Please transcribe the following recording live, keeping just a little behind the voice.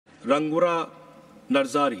Rangura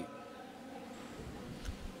Narzari.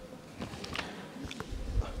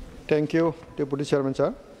 Thank you, Deputy Chairman,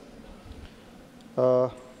 sir.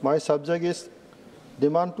 My subject is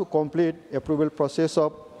demand to complete approval process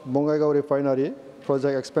of Bongaigaon Refinery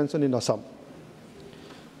project expansion in Assam.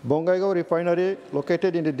 Bongaigaon Refinery,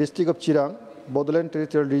 located in the district of Chirang, Bodoland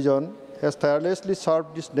Territorial Region, has tirelessly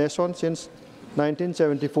served this nation since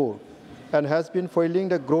 1974 and has been fueling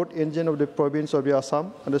the growth engine of the province of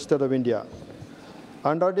Assam and the state of India.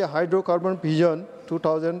 Under the Hydrocarbon Vision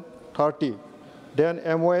 2030, then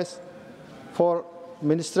MOS for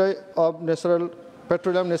Ministry of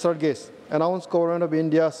Petroleum Natural Gas announced Government of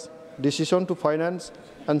India's decision to finance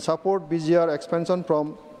and support BGR expansion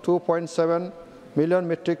from 2.7 million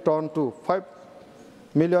metric ton to 5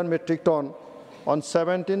 million metric ton on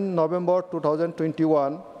 17 November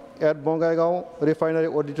 2021 at Bongaigaon Refinery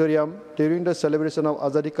Auditorium during the celebration of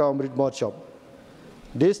Azadi Ka Amrit Mahotsav.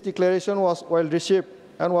 This declaration was well received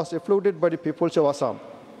and was applauded by the peoples of Assam.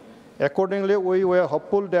 Accordingly, we were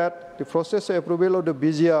hopeful that the process of approval of the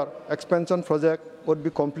BGR expansion project would be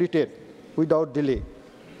completed without delay,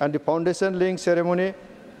 and the foundation laying ceremony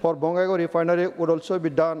for Bongaigaon Refinery would also be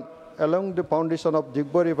done along the foundation of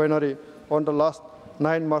Digboi Refinery on the last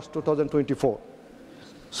 9 March 2024.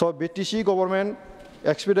 So BTC government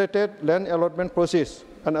expedited land allotment process.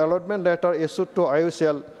 An allotment letter issued to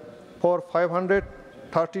IOCL for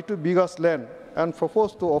 532 bighas land and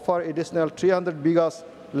proposed to offer additional 300 bighas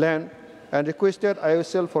land and requested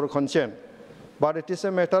IOCL for consent. But it is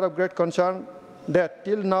a matter of great concern that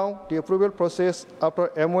till now the approval process after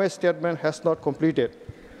MOS statement has not completed.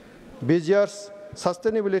 BGR's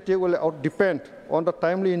sustainability will depend on the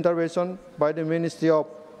timely intervention by the Ministry of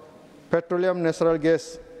Petroleum Natural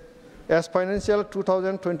Gas. As financial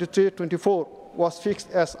 2023-24 was fixed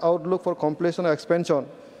as outlook for completion of expansion,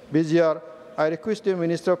 BGR, I request the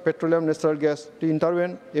Minister of Petroleum Natural Gas to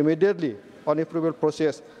intervene immediately on approval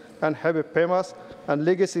process and have a famous and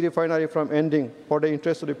legacy refinery from ending for the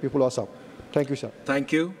interest of the people of Assam. Thank you, sir.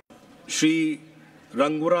 Thank you. Shri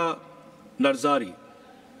Rangura Narzari.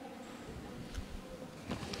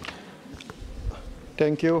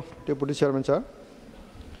 Thank you, Deputy Chairman, sir.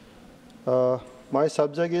 My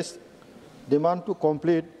subject is demand to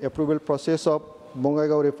complete approval process of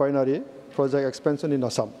Bongaigaon Refinery project expansion in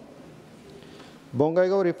Assam.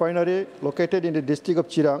 Bongaigaon Refinery, located in the district of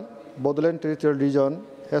Chirang, Bodoland Territorial Region,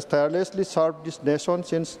 has tirelessly served this nation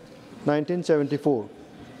since 1974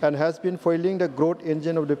 and has been fueling the growth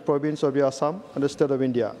engine of the province of Assam and the state of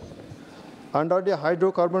India. Under the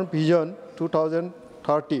Hydrocarbon Vision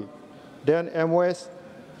 2030, then MOS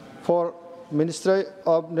for Ministry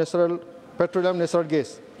of Petroleum Natural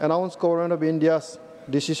Gas announced Government of India's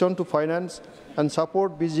decision to finance and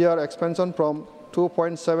support BGR expansion from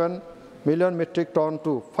 2.7 million metric ton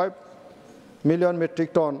to 5 million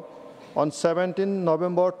metric ton on 17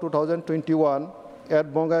 November 2021 at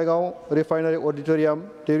Bongaigaon Refinery Auditorium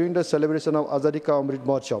during the celebration of Azadi Ka Amrit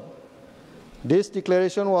Mahotsav. This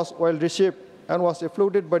declaration was well received and was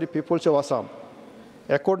applauded by the peoples of Assam.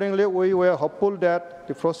 Accordingly, we were hopeful that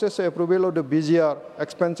the process of approval of the BGR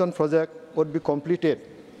expansion project would be completed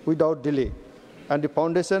without delay, and the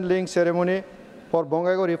foundation laying ceremony for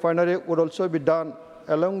Bongaigaon Refinery would also be done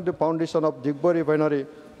along the foundation of Digboi Refinery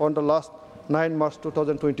on the last 9 March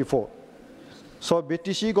 2024. So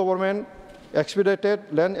BTC government expedited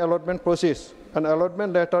land allotment process. An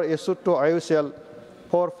allotment letter issued to IOCL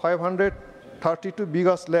for 532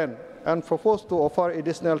 bighas land and proposed to offer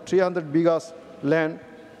additional 300 bighas land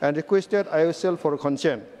and requested IOCL for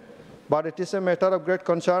consent. But it is a matter of great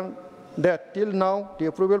concern that till now the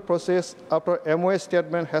approval process after MOS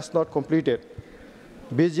statement has not completed.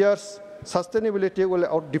 BGR's sustainability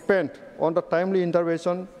will depend on the timely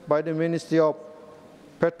intervention by the Ministry of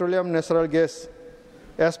Petroleum Natural Gas.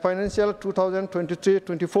 As financial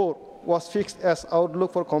 2023-24 was fixed as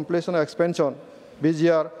outlook for completion of expansion,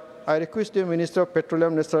 BGR, I request the Minister of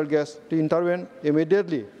Petroleum Natural Gas to intervene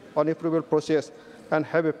immediately on approval process and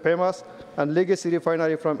have a famous and legacy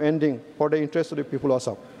refinery from ending for the interest of the people of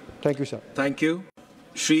Assam. Thank you, sir. Thank you.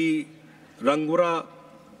 Shri Rangura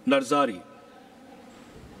Narzari.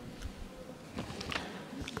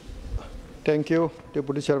 Thank you,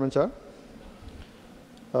 Deputy Chairman, sir.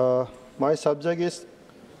 My subject is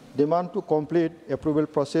demand to complete approval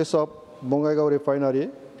process of Bongaigaon Refinery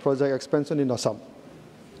project expansion in Assam.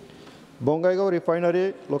 Bongaigaon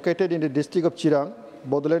Refinery, located in the district of Chirang,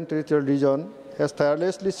 Bodoland Territorial Region, has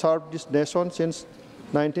tirelessly served this nation since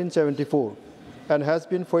 1974 and has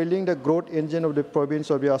been fueling the growth engine of the province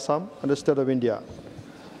of Assam and the state of India.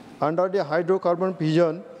 Under the Hydrocarbon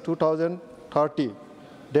Vision 2030,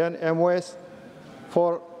 then MOS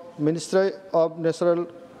for Ministry of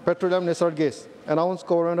Petroleum Natural Gas announced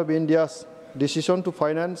Government of India's decision to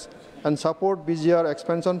finance and support BGR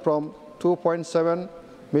expansion from 2.7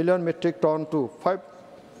 million metric ton to 5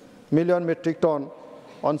 million metric ton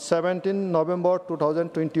on 17 November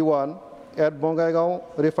 2021 at Bongaigaon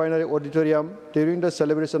Refinery Auditorium during the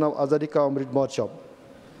celebration of Azadi Ka Amrit Mahotsav.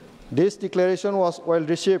 This declaration was well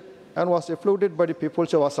received and was applauded by the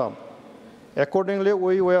peoples of Assam. Accordingly,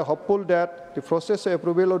 we were hopeful that the process of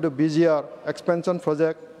approval of the BGR expansion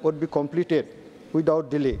project would be completed without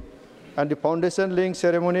delay, and the foundation laying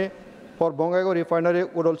ceremony for Bongaigaon Refinery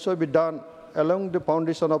would also be done along the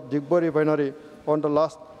foundation of Digboi Refinery on the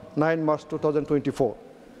last 9 March 2024.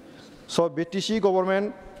 So, BTC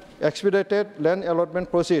government expedited land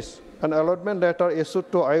allotment process and allotment letter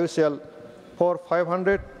issued to IOCL for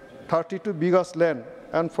 532 bighas land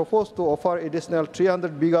and proposed to offer additional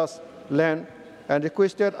 300 bighas land and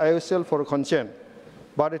requested IOCL for consent.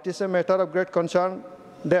 But it is a matter of great concern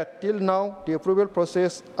that till now the approval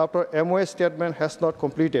process after MOA statement has not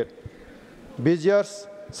completed. BGR's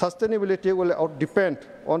sustainability will depend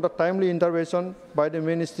on the timely intervention by the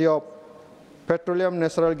Ministry of Petroleum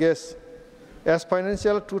Natural Gas. As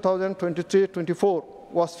financial 2023-24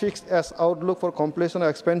 was fixed as outlook for completion of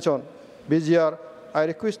expansion, BGR, I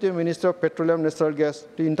request the Minister of Petroleum Natural Gas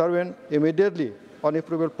to intervene immediately on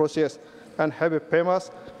approval process and have a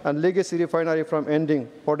famous and legacy refinery from ending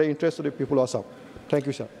for the interest of the people of Assam. Thank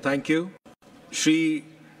you, sir. Thank you. Shri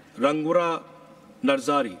Rangura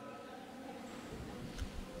Narzari.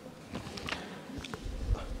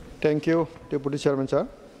 Thank you, Deputy Chairman, sir.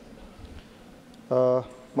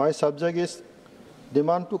 My subject is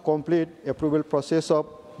demand to complete approval process of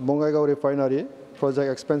Bongaigaon Refinery project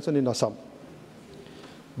expansion in Assam.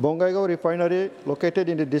 Bongaigaon Refinery, located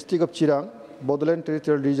in the district of Chirang, Bodoland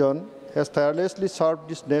Territorial Region, has tirelessly served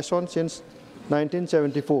this nation since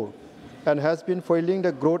 1974 and has been fueling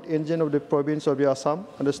the growth engine of the province of Assam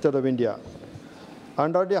and the state of India.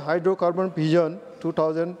 Under the Hydrocarbon Vision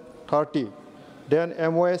 2030, then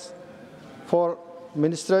MOS for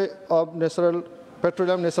Ministry of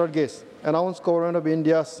Petroleum Natural Gas announced Government of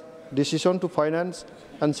India's decision to finance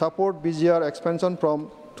and support BGR expansion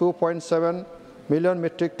from 2.7 million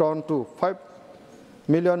metric ton to 5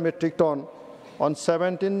 million metric ton on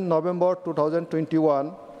 17 November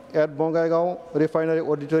 2021 at Bongaigaon Refinery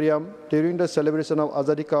Auditorium during the celebration of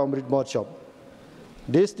Azadi Ka Amrit Mahotsav.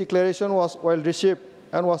 This declaration was well received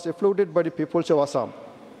and was applauded by the peoples of Assam.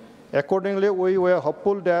 Accordingly, we were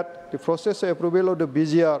hopeful that the process of approval of the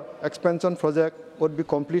BGR expansion project would be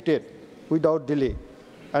completed without delay,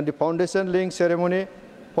 and the foundation laying ceremony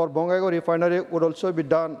for Bongaigaon Refinery would also be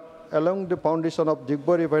done along the foundation of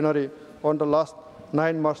Digboi Refinery on the last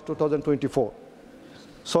 9 March 2024.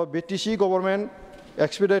 So, BTC government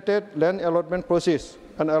expedited land allotment process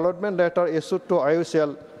and allotment letter issued to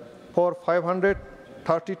IOCL for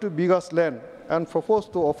 532 bighas land and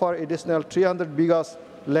proposed to offer additional 300 bighas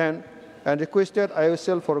land and requested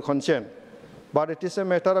IOCL for consent. But it is a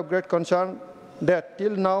matter of great concern that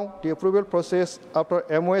till now the approval process after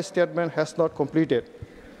MOA statement has not completed.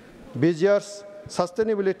 BGR's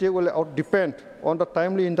sustainability will depend on the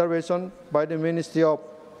timely intervention by the Ministry of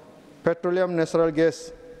Petroleum Natural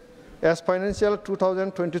Gas. As financial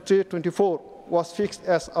 2023-24 was fixed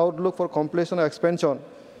as outlook for completion of expansion,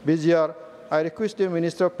 BGR, I request the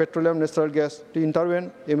Minister of Petroleum Natural Gas to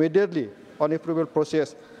intervene immediately on approval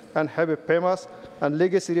process and have a famous and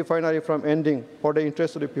legacy refinery from ending for the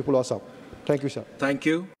interest of the people of Assam. Thank you, sir. Thank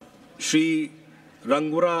you. Shri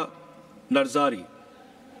Rangura Narzari.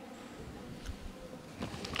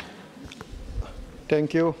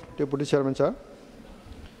 Thank you, Deputy Chairman, sir.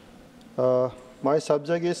 My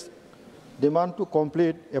subject is demand to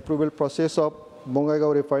complete approval process of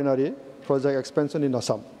Bongaigaon Refinery project expansion in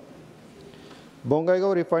Assam.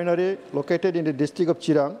 Bongaigaon Refinery, located in the district of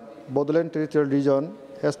Chirang, Bodoland Territorial Region,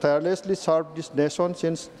 has tirelessly served this nation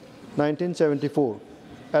since 1974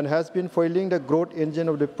 and has been fueling the growth engine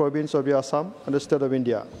of the province of Assam and the state of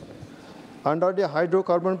India. Under the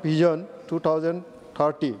Hydrocarbon Vision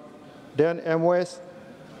 2030, then MOS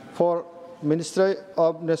for Ministry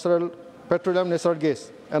of Petroleum Natural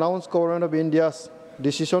Gas announced Government of India's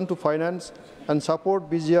decision to finance and support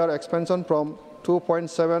BGR expansion from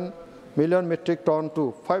 2.7 million metric ton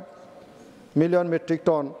to 5 million metric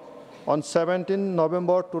ton on 17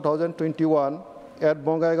 November 2021 at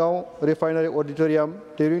Bongaigaon Refinery Auditorium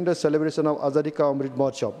during the celebration of Azadi Ka Amrit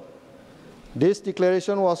Mahotsav. This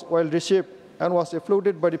declaration was well received and was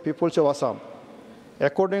applauded by the peoples of Assam.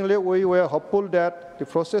 Accordingly, we were hopeful that the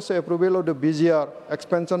process of approval of the BGR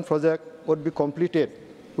expansion project would be completed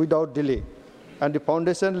without delay, and the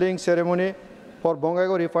foundation laying ceremony for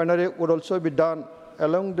Bongaigaon refinery would also be done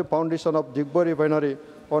along the foundation of Digboi refinery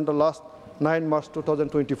on the last 9 March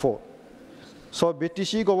 2024. So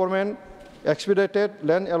BTC government expedited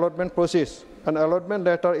land allotment process. An allotment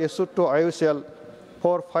letter issued to IOCL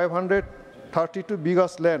for 532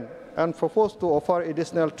 bighas land and proposed to offer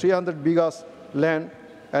additional 300 bighas land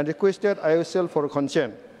and requested IOCL for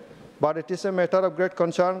consent. But it is a matter of great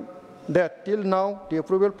concern that till now the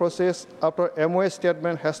approval process after MOA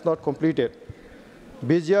statement has not completed.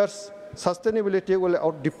 BGR's sustainability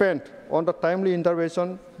will depend on the timely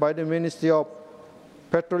intervention by the Ministry of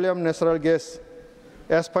Petroleum Natural Gas.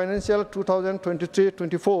 As financial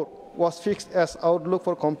 2023-24 was fixed as outlook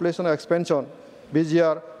for completion of expansion,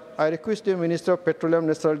 BGR, I request the Minister of Petroleum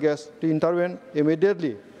Natural Gas to intervene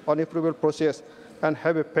immediately on approval process and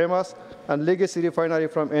have a famous and legacy refinery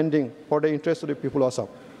from ending for the interest of the people of Assam.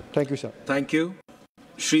 Thank you, sir. Thank you.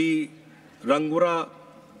 Shri Rangura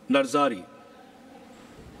Narzari.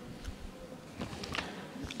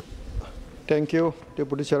 Thank you,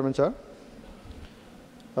 Deputy Chairman, sir.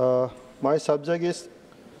 My subject is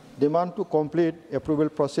demand to complete approval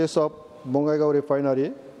process of Bongaigaon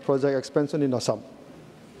Refinery project expansion in Assam.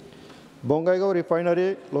 Bongaigaon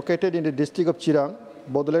Refinery, located in the district of Chirang,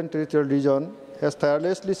 Bodoland Territorial Region, has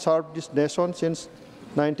tirelessly served this nation since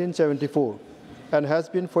 1974 and has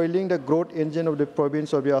been fueling the growth engine of the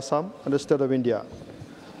province of Assam and the state of India.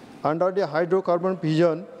 Under the Hydrocarbon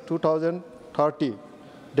Vision 2030,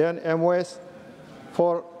 then MOS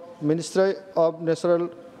for Ministry of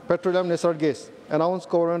Petroleum Natural Gas announced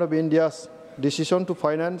Government of India's decision to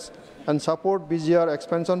finance and support BGR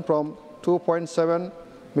expansion from 2.7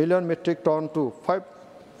 million metric ton to 5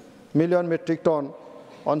 million metric ton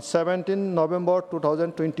on 17 November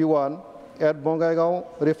 2021 at Bongaigaon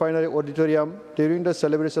Refinery Auditorium during the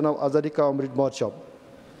celebration of Azadi Ka Amrit Mahotsav.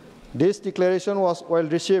 This declaration was well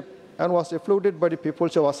received and was applauded by the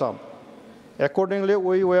peoples of Assam. Accordingly,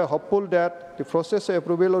 we were hopeful that the process of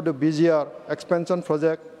approval of the BGR expansion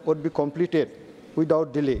project would be completed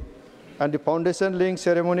without delay, and the foundation laying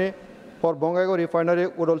ceremony for Bongaigaon Refinery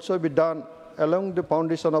would also be done along the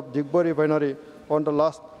foundation of Digboi Refinery on the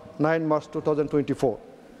last 9 March 2024.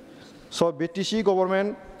 So BTC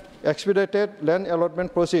government expedited land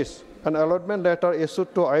allotment process. An allotment letter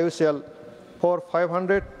issued to IOCL for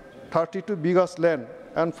 532 bighas land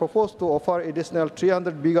and proposed to offer additional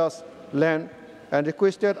 300 bighas land and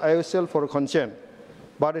requested IOCL for consent.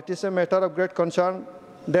 But it is a matter of great concern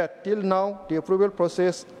that till now the approval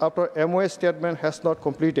process after MOA statement has not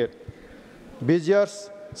completed.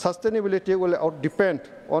 BGR's sustainability will depend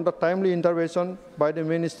on the timely intervention by the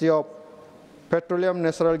Ministry of Petroleum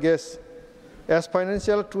Natural Gas. As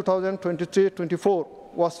financial 2023-24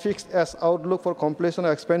 was fixed as outlook for completion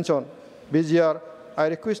of expansion, BGR, I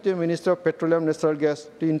request the Minister of Petroleum Natural Gas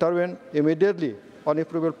to intervene immediately on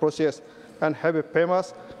approval process and have a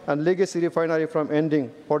famous and legacy refinery from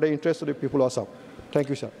ending for the interest of the people of Assam. Thank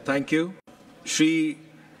you, sir. Thank you. Shri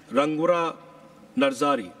Rangura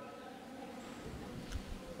Narzari.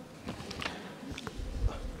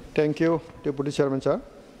 Thank you, Deputy Chairman, sir.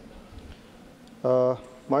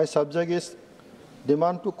 My subject is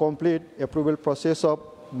demand to complete approval process of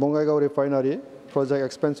Bongaigaon Refinery project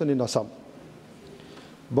expansion in Assam.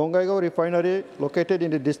 Bongaigaon Refinery, located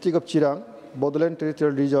in the district of Chirang, Bodoland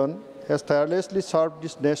Territorial Region, has tirelessly served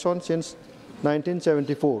this nation since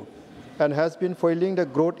 1974 and has been fueling the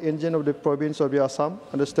growth engine of the province of Assam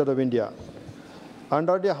and the state of India.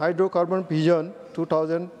 Under the Hydrocarbon Vision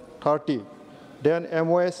 2030, then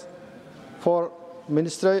MOS for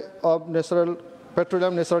Ministry of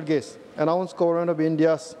Petroleum Natural Gas announced Government of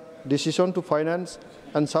India's decision to finance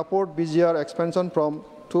and support BGR expansion from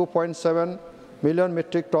 2.7 million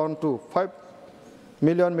metric ton to 5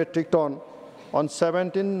 million metric ton on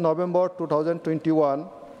 17 November 2021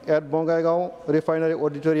 at Bongaigaon Refinery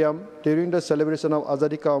Auditorium during the celebration of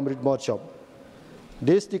Azadi Ka Amrit Mahotsav.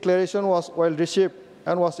 This declaration was well received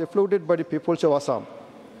and was applauded by the peoples of Assam.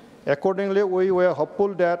 Accordingly, we were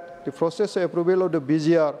hopeful that the process of approval of the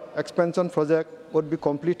BGR expansion project would be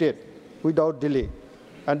completed without delay,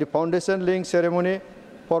 and the foundation laying ceremony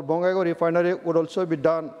for Bongaigaon Refinery would also be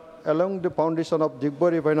done along the foundation of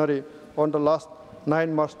Digboi Refinery on the last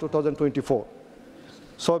 9 March 2024.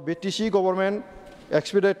 So BTC government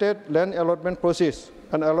expedited land allotment process.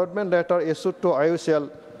 An allotment letter issued to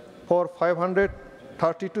IOCL for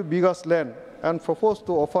 532 bighas land and proposed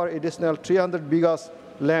to offer additional 300 bighas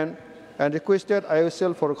land and requested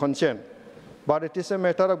IOCL for consent. But it is a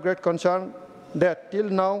matter of great concern that till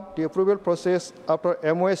now the approval process after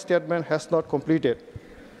MOA statement has not completed.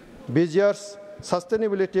 BGR's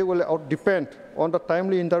sustainability will depend on the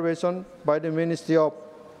timely intervention by the Ministry of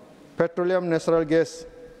Petroleum Natural Gas.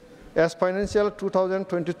 As financial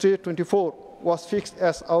 2023-24 was fixed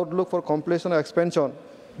as outlook for completion of expansion,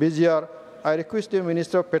 BGR, I request the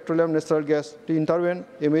Minister of Petroleum Natural Gas to intervene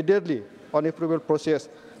immediately on approval process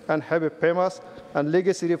and have a famous and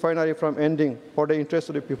legacy refinery from ending for the interest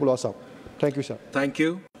of the people of Assam. Thank you, sir. Thank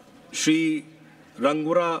you. Shri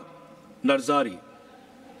Rangura Narzari.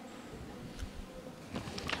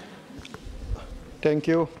 Thank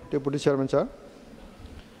you, Deputy Chairman, sir.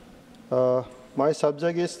 My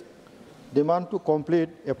subject is demand to complete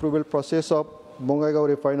approval process of Bongaigaon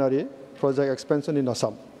Refinery project expansion in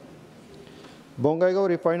Assam. Bongaigaon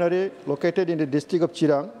Refinery, located in the district of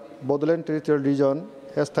Chirang, Bodoland Territorial Region,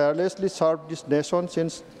 has tirelessly served this nation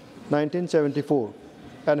since 1974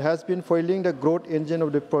 and has been fueling the growth engine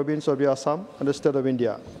of the province of Assam and the state of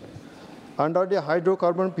India. Under the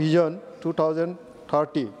Hydrocarbon Vision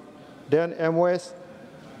 2030, then MOS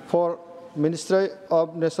for Ministry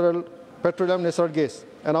of Petroleum Natural Gas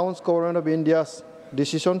announced Government of India's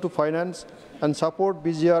decision to finance and support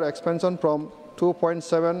BGR expansion from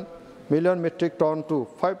 2.7 million metric ton to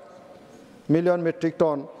 5 million metric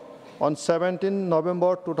ton on 17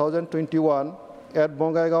 November 2021 at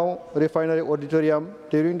Bongaigaon Refinery Auditorium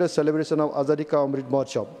during the celebration of Azadi Ka Amrit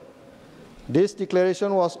Mahotsav. This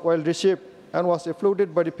declaration was well received and was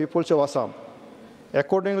applauded by the people of Assam.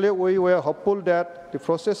 Accordingly, we were hopeful that the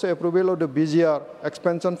process of approval of the BGR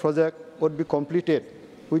expansion project would be completed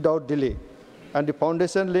without delay, and the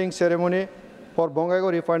foundation laying ceremony for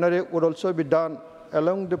Bongaigaon Refinery would also be done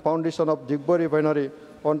along the foundation of Digboi Refinery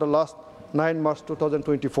on the last 9 March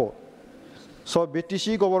 2024. So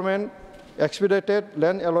BTC government expedited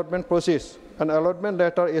land allotment process and allotment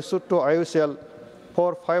letter issued to IOCL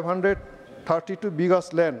for 532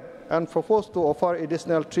 bighas land and proposed to offer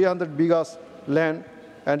additional 300 bighas land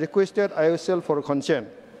and requested IOCL for consent.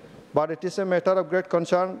 But it is a matter of great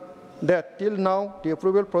concern that till now the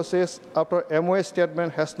approval process after MOA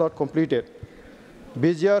statement has not completed.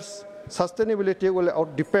 BGR's sustainability will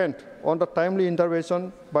depend on the timely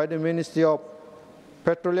intervention by the Ministry of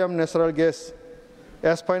Petroleum Natural Gas.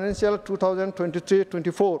 As financial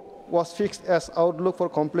 2023-24 was fixed as outlook for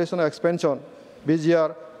completion of expansion,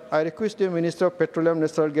 BGR, I request the Minister of Petroleum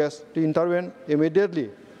Natural Gas to intervene immediately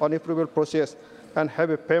on approval process and have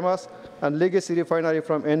a famous and legacy refinery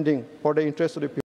from ending for the interest of the people.